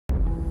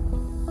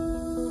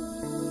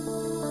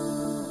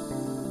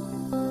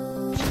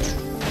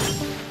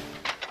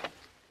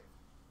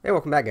Hey,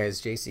 welcome back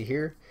guys, JC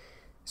here.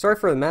 Sorry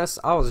for the mess.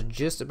 I was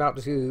just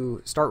about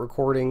to start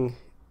recording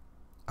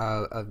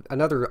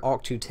another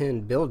AUX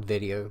 210 build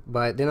video,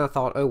 but then I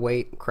thought, oh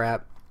wait,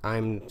 crap,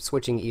 I'm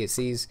switching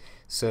ESCs,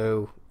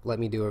 so let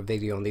me do a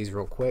video on these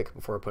real quick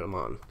before I put them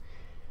on.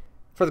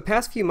 For the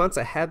past few months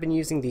I have been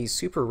using these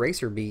Super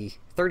Racer B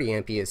 30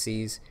 amp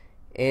ESCs,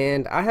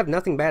 and I have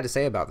nothing bad to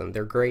say about them.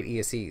 They're great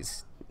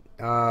ESCs.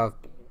 I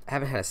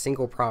haven't had a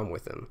single problem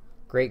with them.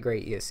 Great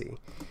ESC.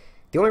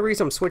 The only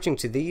reason I'm switching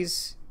to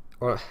these,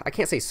 or I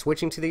can't say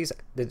switching to these,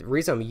 the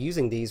reason I'm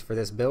using these for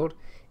this build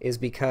is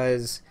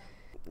because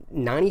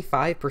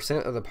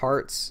 95% of the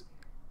parts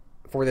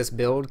for this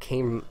build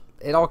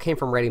all came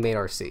from ready-made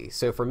RC.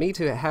 So for me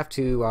to have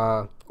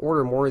to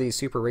order more of these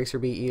Super Racer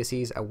B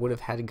ESCs, I would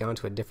have had to gone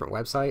to a different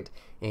website,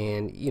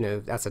 and you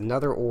know, that's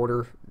another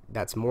order,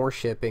 that's more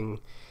shipping,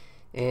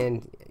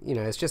 and you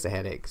know, it's just a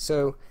headache.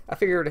 So I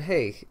figured,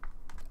 hey,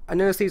 I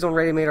noticed these on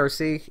ready-made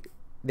RC.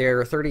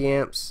 They're 30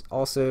 amps.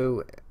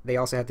 Also, they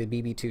also have the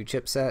BB2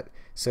 chipset,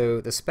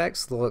 so the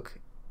specs look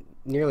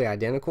nearly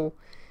identical.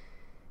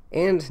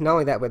 And not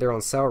only that, but they're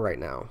on sale right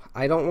now.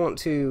 I don't want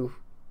to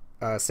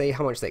say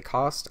how much they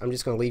cost. I'm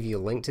just going to leave you a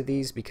link to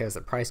these because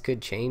the price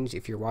could change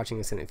if you're watching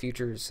this in the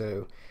future.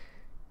 So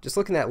just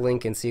look in that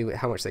link and see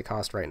how much they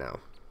cost right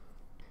now.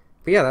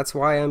 But yeah, that's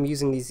why I'm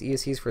using these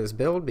ESCs for this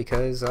build,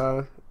 because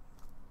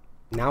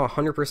now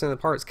 100% of the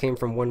parts came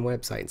from one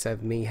website instead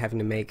of me having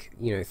to make,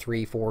 you know,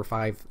 3, 4,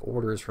 5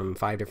 orders from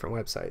 5 different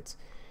websites.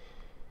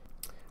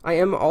 I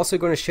am also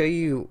going to show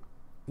you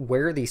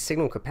where the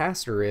signal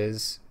capacitor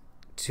is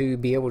to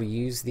be able to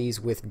use these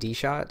with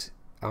D-Shot.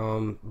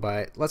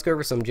 But let's go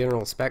over some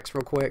general specs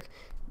real quick.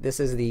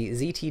 This is the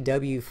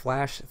ZTW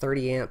Flash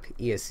 30 amp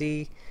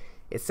ESC.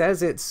 It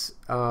says it's,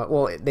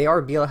 well, they are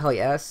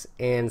BLHeli-S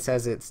and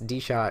says it's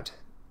D-Shot.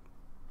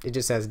 It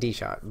just says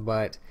D-Shot,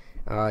 but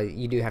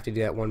you do have to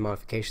do that one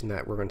modification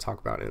that we're going to talk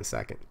about in a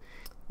second.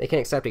 They can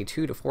accept a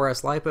 2 to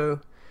 4S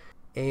LiPo,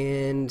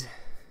 and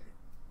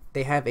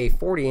they have a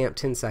 40 amp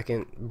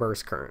 10-second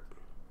burst current.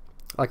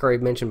 Like I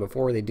already mentioned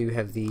before, they do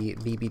have the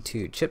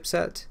BB2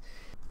 chipset.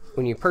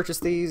 When you purchase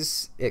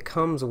these, it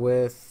comes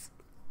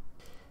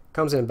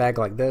in a bag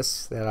like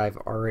this that I've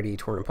already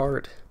torn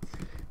apart.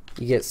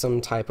 You get some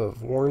type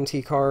of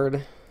warranty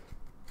card,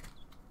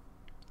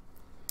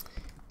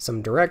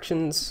 some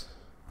directions,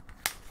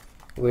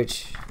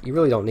 which you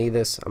really don't need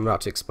this. I'm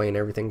about to explain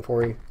everything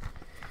for you.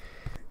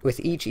 With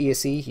each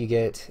ESC you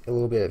get a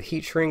little bit of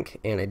heat shrink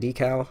and a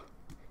decal,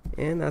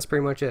 and that's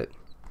pretty much it.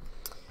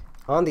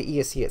 On the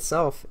ESC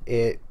itself,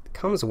 it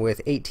comes with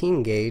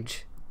 18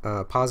 gauge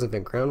positive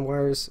and ground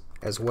wires,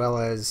 as well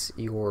as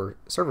your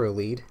servo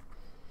lead.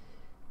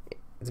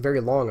 It's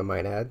very long, I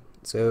might add.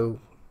 So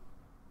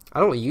I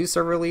don't use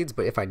servo leads,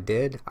 but if I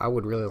did, I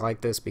would really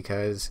like this,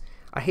 because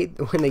I hate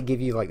when they give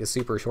you like the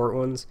super short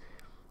ones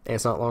and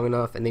it's not long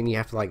enough, and then you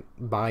have to like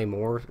buy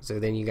more. So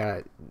then you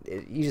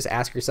just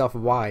ask yourself,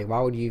 why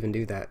would you even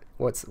do that?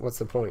 What's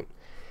the point?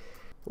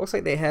 Looks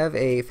like they have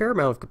a fair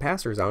amount of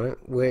capacitors on it,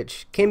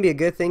 which can be a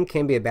good thing,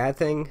 can be a bad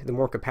thing. The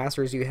more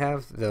capacitors you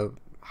have, the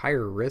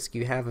higher risk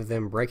you have of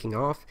them breaking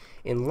off,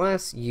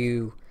 unless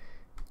you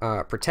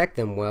protect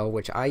them well,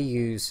 which I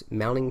use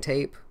mounting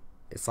tape.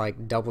 It's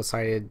like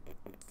double-sided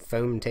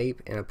foam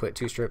tape, and I put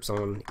 2 strips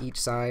on each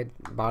side,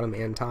 bottom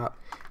and top.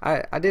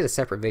 I did a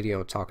separate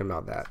video talking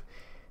about that.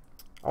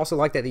 Also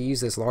like that they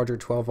use this larger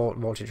 12 volt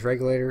voltage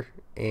regulator,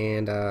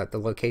 and the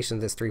location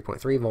of this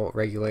 3.3 volt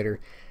regulator.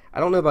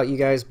 I don't know about you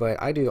guys,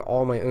 but I do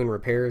all my own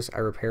repairs. I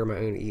repair my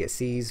own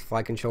ESCs,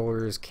 flight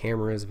controllers,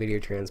 cameras, video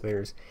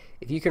transmitters.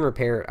 If you can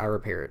repair it, I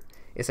repair it.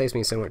 It saves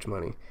me so much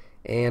money.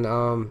 And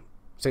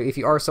so if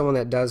you are someone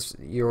that does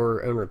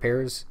your own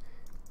repairs,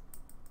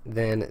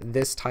 then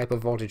this type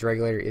of voltage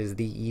regulator is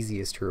the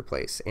easiest to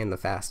replace and the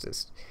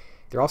fastest.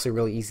 They're also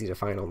really easy to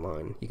find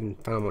online. You can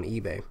find them on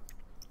eBay.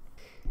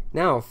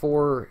 Now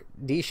for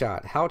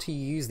D-Shot, how to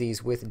use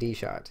these with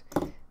D-Shot.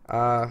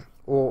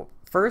 Well,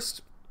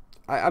 first,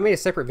 I made a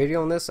separate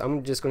video on this.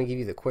 I'm just going to give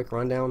you the quick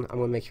rundown. I'm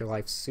going to make your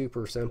life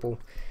super simple.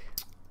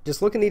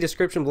 Just look in the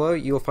description below.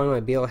 You will find my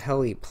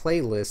BLHeli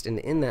playlist, and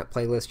in that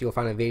playlist you'll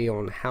find a video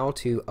on how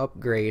to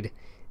upgrade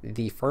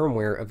the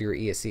firmware of your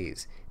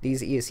ESCs.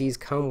 These ESCs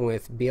come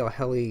with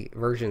BLHeli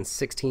version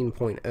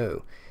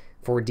 16.0.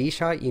 For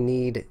D-Shot you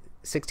need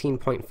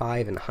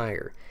 16.5 and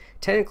higher.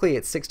 Technically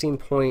it's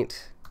 16.43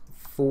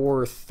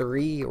 or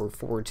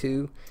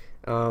 4.2.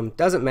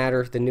 Doesn't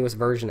matter. The newest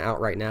version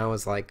out right now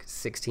is like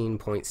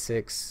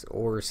 16.6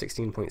 or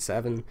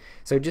 16.7.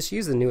 So just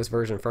use the newest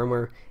version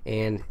firmware,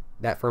 and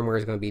that firmware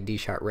is going to be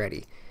D-Shot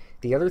ready.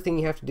 The other thing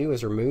you have to do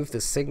is remove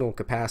the signal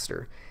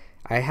capacitor.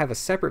 I have a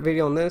separate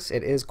video on this.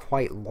 It is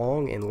quite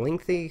long and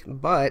lengthy,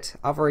 but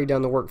I've already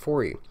done the work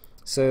for you.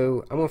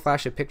 So I'm going to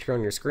flash a picture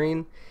on your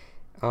screen.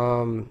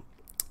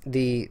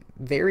 The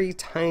very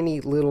tiny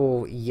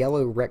little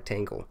yellow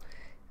rectangle,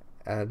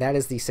 that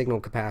is the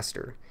signal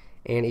capacitor.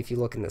 And if you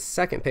look in the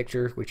second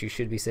picture, which you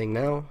should be seeing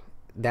now,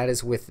 that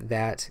is with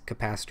that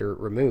capacitor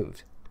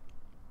removed.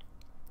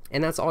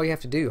 And that's all you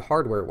have to do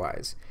hardware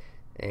wise.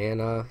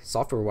 And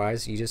software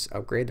wise, you just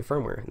upgrade the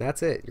firmware, and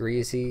that's it. Your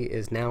ESC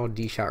is now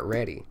D-Shot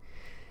ready.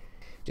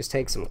 Just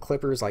take some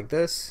clippers like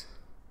this,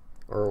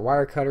 or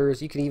wire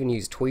cutters. You can even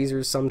use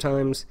tweezers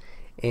sometimes,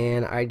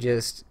 and I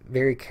just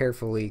very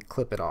carefully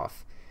clip it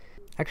off.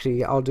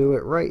 Actually, I'll do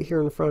it right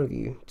here in front of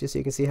you, just so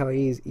you can see how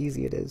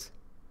easy it is.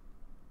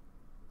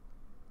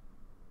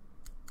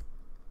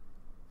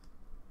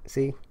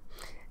 See?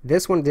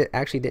 This one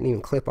actually didn't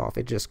even clip off,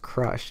 it just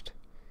crushed.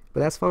 But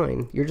that's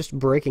fine, you're just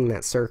breaking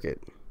that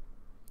circuit.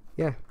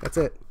 Yeah, that's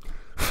it.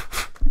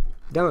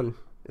 Done.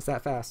 It's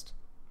that fast.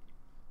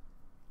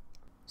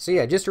 So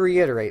yeah, just to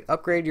reiterate,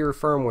 upgrade your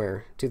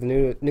firmware to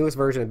the newest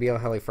version of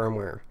BLHeli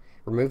firmware.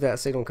 Remove that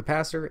signal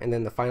capacitor, and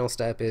then the final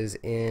step is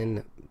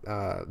in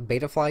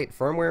Betaflight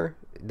firmware,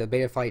 the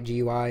Betaflight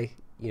GUI,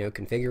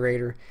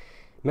 configurator.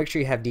 Make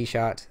sure you have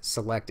D-Shot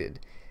selected.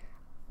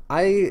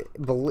 I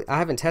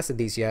haven't tested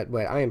these yet,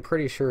 but I am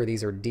pretty sure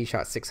these are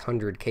D-Shot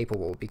 600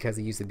 capable because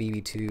they use the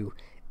BB2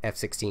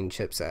 F16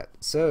 chipset.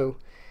 So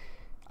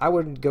I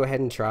would go ahead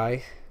and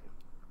try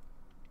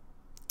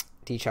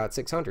D-Shot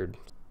 600.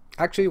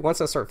 Actually, once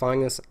I start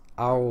flying this,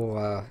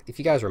 I'll if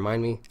you guys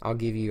remind me, I'll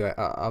give you an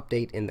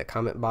update in the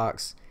comment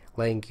box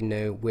letting you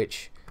know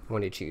which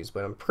one to choose.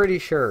 But I'm pretty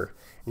sure,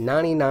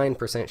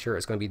 99% sure,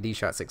 it's going to be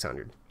D-Shot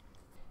 600.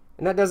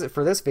 And that does it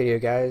for this video,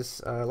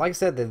 guys. Like I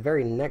said, the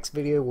very next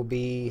video will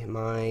be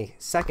my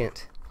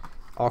second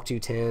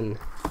Octo-10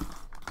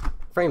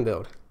 frame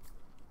build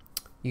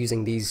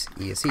using these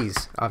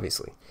ESCs,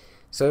 obviously.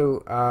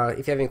 So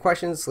if you have any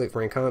questions, leave it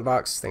in the comment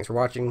box. Thanks for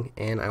watching,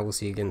 and I will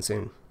see you again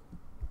soon.